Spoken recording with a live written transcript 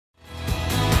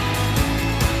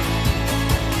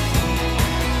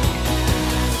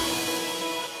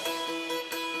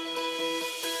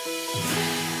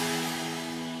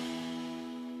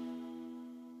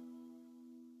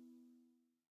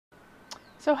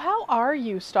So how are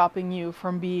you stopping you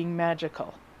from being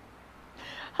magical?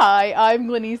 Hi, I'm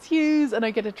Glenyce Hughes, and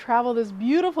I get to travel this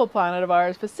beautiful planet of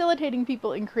ours, facilitating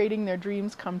people in creating their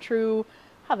dreams come true.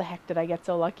 How the heck did I get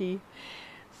so lucky?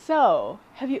 So,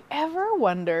 have you ever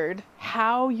wondered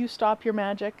how you stop your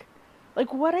magic?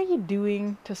 Like, what are you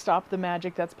doing to stop the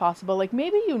magic that's possible? Like,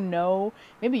 maybe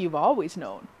you've always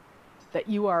known that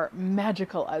you are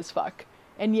magical as fuck,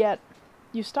 and yet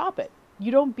you stop it.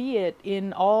 You don't be it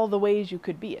in all the ways you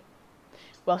could be it.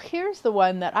 Well, here's the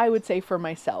one that I would say for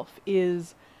myself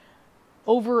is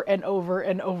over and over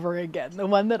and over again. The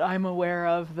one that I'm aware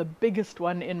of, the biggest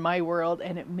one in my world,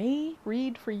 and it may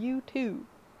read for you too.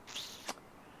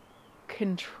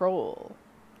 Control.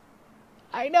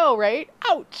 I know, right?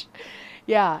 Ouch.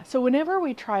 Yeah, so whenever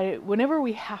we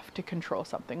have to control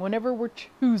something, whenever we're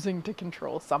choosing to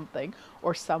control something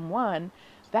or someone,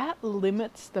 that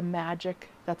limits the magic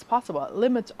that's possible. It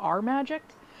limits our magic,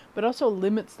 but also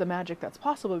limits the magic that's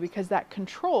possible because that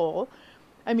control,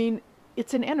 I mean,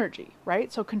 it's an energy,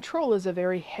 right? So control is a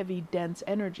very heavy, dense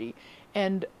energy.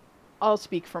 And I'll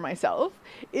speak for myself.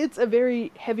 It's a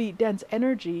very heavy, dense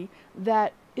energy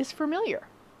that is familiar.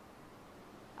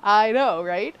 I know,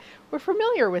 right? We're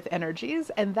familiar with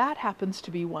energies, and that happens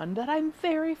to be one that I'm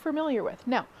very familiar with.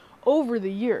 Now, over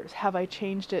the years, have I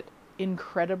changed it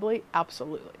incredibly?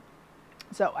 Absolutely.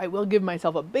 So I will give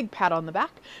myself a big pat on the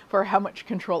back for how much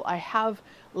control I have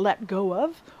let go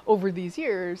of over these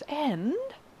years, and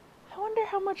I wonder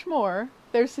how much more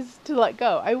there's to let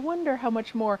go. I wonder how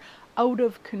much more out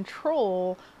of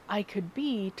control I could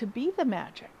be to be the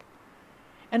magic.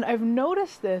 And I've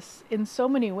noticed this in so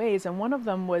many ways, and one of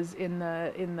them was in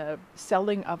the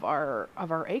selling of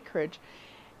our acreage,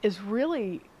 is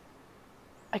really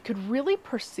I could really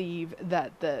perceive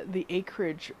that the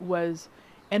acreage was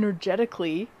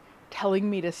energetically telling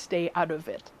me to stay out of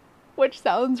it, which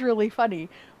sounds really funny,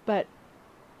 but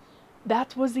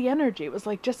that was the energy. It was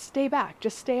like, just stay back,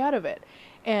 just stay out of it.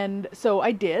 And so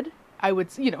I did. I would,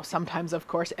 sometimes, of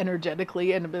course,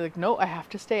 energetically, and be like, no, I have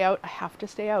to stay out. I have to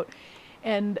stay out.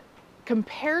 And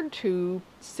compared to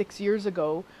 6 years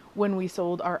ago when we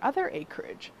sold our other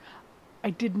acreage, I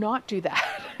did not do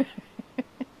that.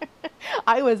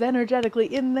 I was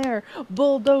energetically in there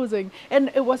bulldozing,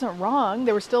 and it wasn't wrong.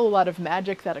 There was still a lot of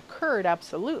magic that occurred,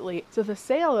 absolutely. So the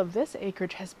sale of this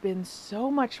acreage has been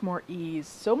so much more ease,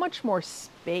 so much more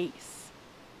space,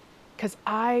 because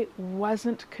I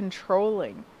wasn't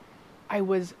controlling. I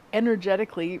was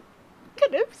energetically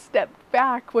kind of stepped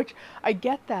back, which I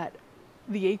get that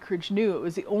the acreage knew it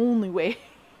was the only way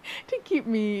to keep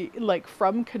me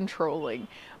from controlling,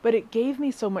 but it gave me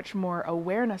so much more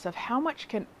awareness of how much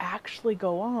can actually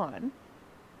go on,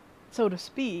 so to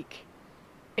speak,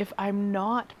 if I'm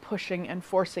not pushing and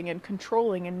forcing and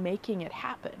controlling and making it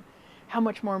happen. How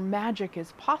much more magic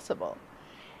is possible.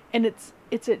 And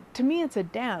to me it's a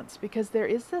dance, because there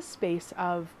is this space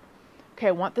of, okay,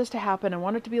 I want this to happen, I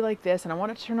want it to be like this, and I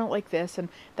want it to turn out like this, and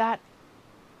that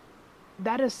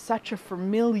is such a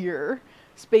familiar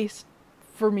space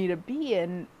for me to be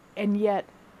in, and yet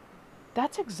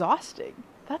that's exhausting.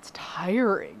 That's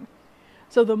tiring.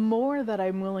 So the more that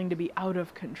I'm willing to be out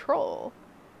of control,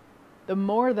 the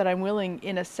more that I'm willing,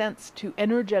 in a sense, to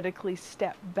energetically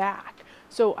step back.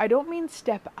 So I don't mean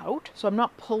step out. So I'm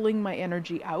not pulling my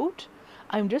energy out.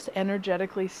 I'm just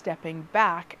energetically stepping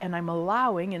back, and I'm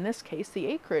allowing, in this case, the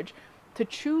acreage to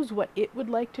choose what it would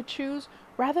like to choose,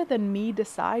 rather than me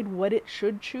decide what it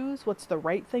should choose, what's the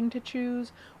right thing to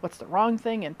choose, what's the wrong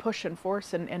thing, and push and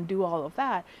force and do all of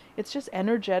that. It's just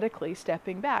energetically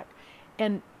stepping back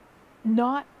and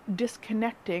not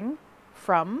disconnecting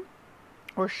from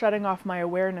or shutting off my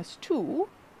awareness to,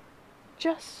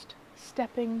 just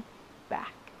stepping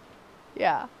back.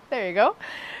 Yeah, there you go.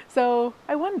 So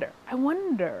I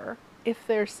wonder if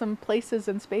there's some places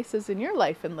and spaces in your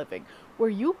life and living where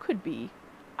you could be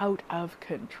out of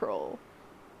control.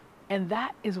 And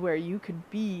that is where you could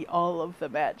be all of the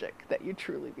magic that you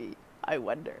truly be. I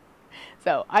wonder.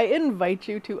 So I invite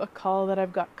you to a call that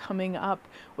I've got coming up,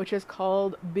 which is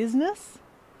called Business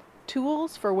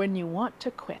Tools for When You Want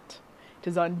to Quit. It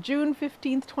is on June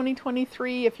 15th,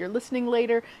 2023. If you're listening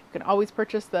later, you can always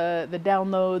purchase the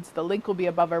downloads. The link will be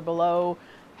above or below.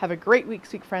 Have a great week,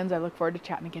 sweet friends. I look forward to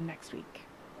chatting again next week.